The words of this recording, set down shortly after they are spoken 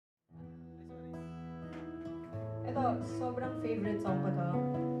sobrang favorite song ko to.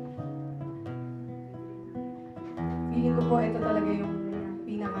 Feeling ko po ito talaga yung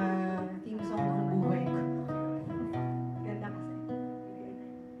pinaka-team song ng buhay ko. Ganda kasi.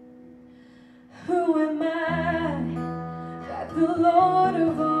 Who am I that the Lord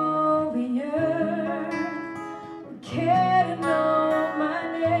of all the earth would care to know my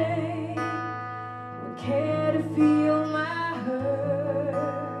name, would care to feel my hurt?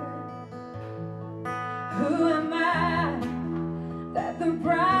 Who am I that the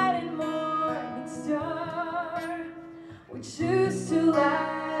bright and morning star would choose to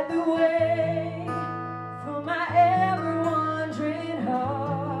light the way for my ever-wandering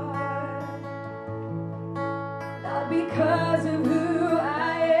heart? Not because of who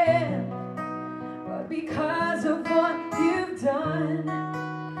I am, but because of what you've done.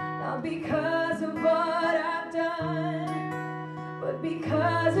 Not because of what I've done, but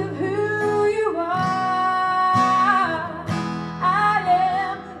because of who you are. I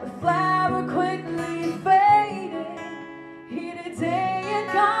am a flower quickly fading, here today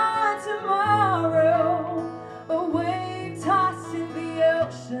and gone tomorrow, a wave tossed in the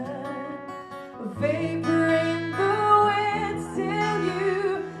ocean, a vapor in the wind. Still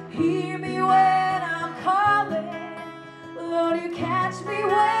you hear me when I'm calling, Lord, you catch me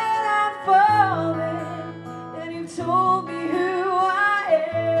when I'm falling, and you've told me who I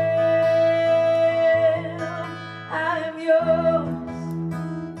am. I am yours.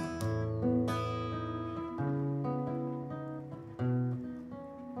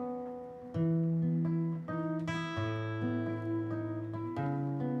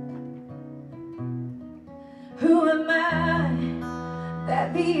 Who am I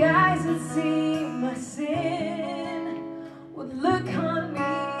that the eyes that see my sin would look on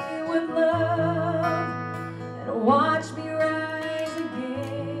me with love and watch me rise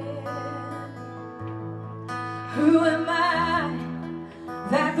again? Who am I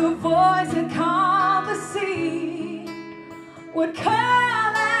that the voice that calmed the sea would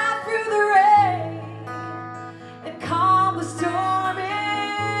call out through the rain and calm the storm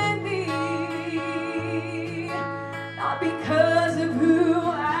in me? Not because of who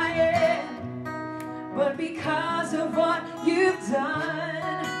I am, but because of what you've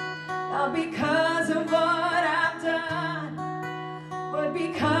done. Not because of what I've done, but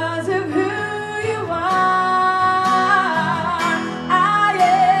because of who you are. I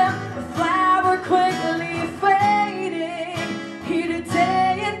am a flower quickly fading, here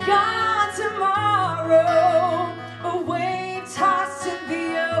today and gone tomorrow, a wave tossed in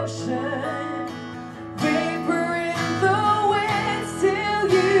the ocean, vapor in the wind. Still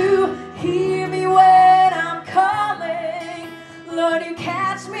you hear me when I'm calling, Lord, you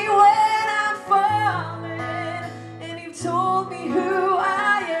catch me when I'm falling, and you've told me who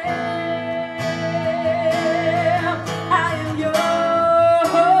I am. I am yours.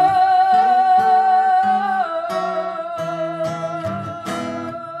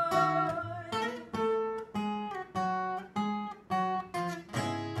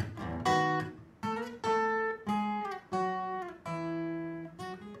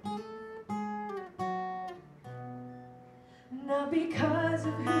 Not because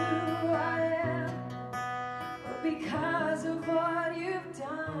of who I am, but because of what you've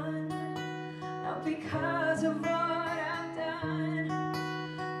done. Not because of what I've done,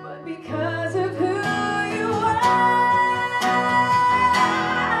 but because of who you are.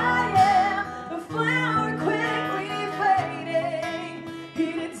 I am a flower quickly fading,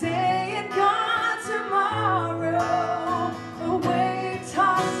 here today and gone tomorrow, a wave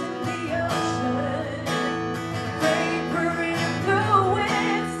tossed in the ocean, vapor in the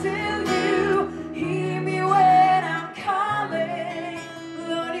wind. Still you hear me when I'm calling,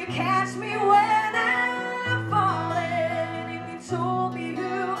 Lord, you catch me